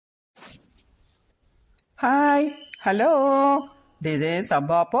Hi, hello. This is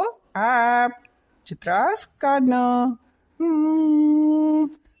Abapo app. Chitra's corner.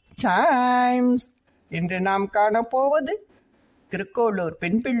 Chimes. இன்று நாம் காணப்போவது திருக்கோளூர்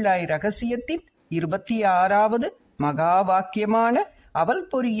பெண் பிள்ளாய் ரகசியத்தின் 26வது மகா வாக்கியமான அவல்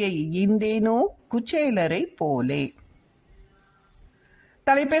பொறியை ஈந்தேனோ குச்சேலரை போலே.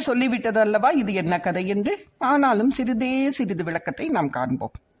 தலைப்பே சொல்லிவிட்டது அல்லவா இது என்ன கதை என்று. ஆனாலும் சிறிது விளக்கத்தை நாம்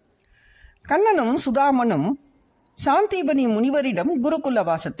காண்போம். கண்ணனும் சுதாமனும் சாந்தீபனி முனிவரிடம் குருகுல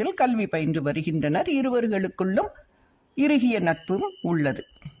வாசத்தில் கல்வி பயின்று வருகின்றனர். இருவர்களுக்குள்ளும் இறுகிய நட்பும் உள்ளது.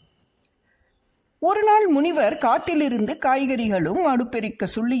 ஒரு நாள் முனிவர் காட்டிலிருந்து காய்கறிகளும்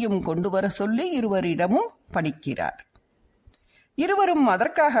அடுப்பெரிக்க சுள்ளியும் கொண்டு வர சொல்லி இருவரிடமும் பணிக்கிறார். இருவரும்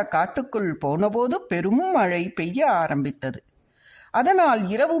அதற்காக காட்டுக்குள் போனபோது பெரும் மழை பெய்ய ஆரம்பித்தது. அதனால்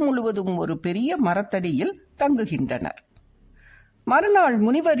இரவு முழுவதும் ஒரு பெரிய மரத்தடியில் தங்குகின்றனர். மறுநாள்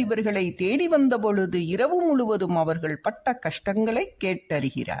முனிவர் இவர்களை தேடி வந்த பொழுது இரவு முழுவதும் அவர்கள் பட்ட கஷ்டங்களை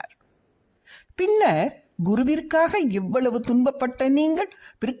கேட்டறிகிறார். பின்னர் குருவிற்காக இவ்வளவு துன்பப்பட்ட நீங்கள்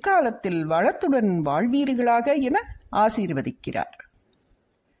பிற்காலத்தில் வளத்துடன் வாழ்வீர்களாக என ஆசீர்வதிக்கிறார்.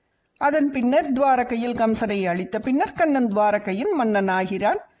 அதன் பின்னர் துவாரகையில் கம்சனை அழித்த பின்னர் கண்ணன் துவாரகையின் மன்னன்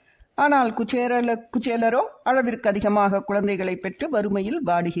ஆகிறான். ஆனால் குச்சேலரோ அளவிற்கு அதிகமாக குழந்தைகளை பெற்று வறுமையில்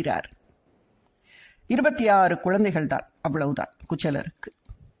வாடுகிறார். 26 குழந்தைகள் தான், அவ்வளவுதான் குச்சேலருக்கு.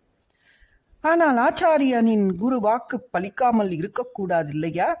 ஆனால் ஆச்சாரியனின் குரு வாக்கு பலிக்காமல் இருக்கக்கூடாது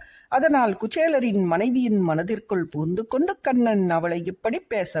இல்லையா? அதனால் குச்சேலரின் மனைவியின் மனதிற்குள் புகுந்து கொண்டு கண்ணன் அவளை இப்படி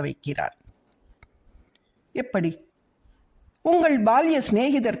பேச வைக்கிறார். எப்படி? உங்கள் பால்ய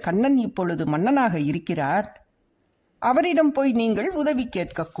சிநேகிதர் கண்ணன் இப்பொழுது மன்னனாக இருக்கிறார். அவரிடம் போய் நீங்கள் உதவி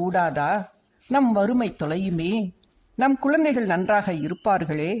கேட்க கூடாதா? நம் வறுமை தொலையுமே, நம் குழந்தைகள் நன்றாக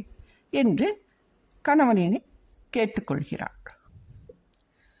இருப்பார்களே என்று கணவனினை கேட்டுக்கொள்கிறார்.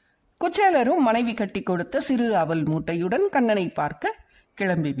 குச்சேலரும் மனைவி கட்டி கொடுத்த சிறு அவல் மூட்டையுடன் கண்ணனை பார்க்க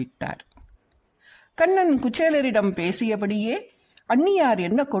கிளம்பிவிட்டார். கண்ணன் குச்சேலரிடம் பேசியபடியே அண்ணியார்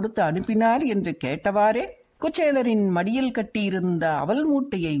என்ன கொடுத்து அனுப்பினார் என்று கேட்டவாறே குச்சேலரின் மடியில் கட்டியிருந்த அவல்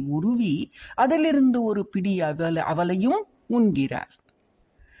மூட்டையை உருவி அதிலிருந்து ஒரு பிடி அவலையும் உண்கிறார்.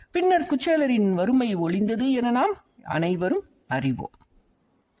 பின்னர் குச்சேலரின் வறுமை ஒளிந்தது என நாம் அனைவரும் அறிவோம்.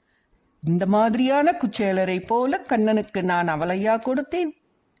 இந்த மாதிரியான குச்சேலரை போல கண்ணனுக்கு நான் அவலையா கொடுத்தேன்?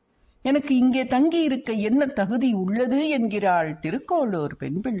 எனக்கு இங்கே தங்கி இருக்க என்ன தகுதி உள்ளது என்கிறாள் திருக்கோளூர்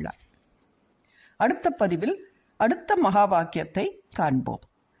பெண் பிள்ளை. அடுத்த பதிவில் அடுத்த மகா வாக்கியத்தை காண்போம்.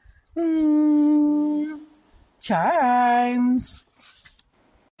 Chimes.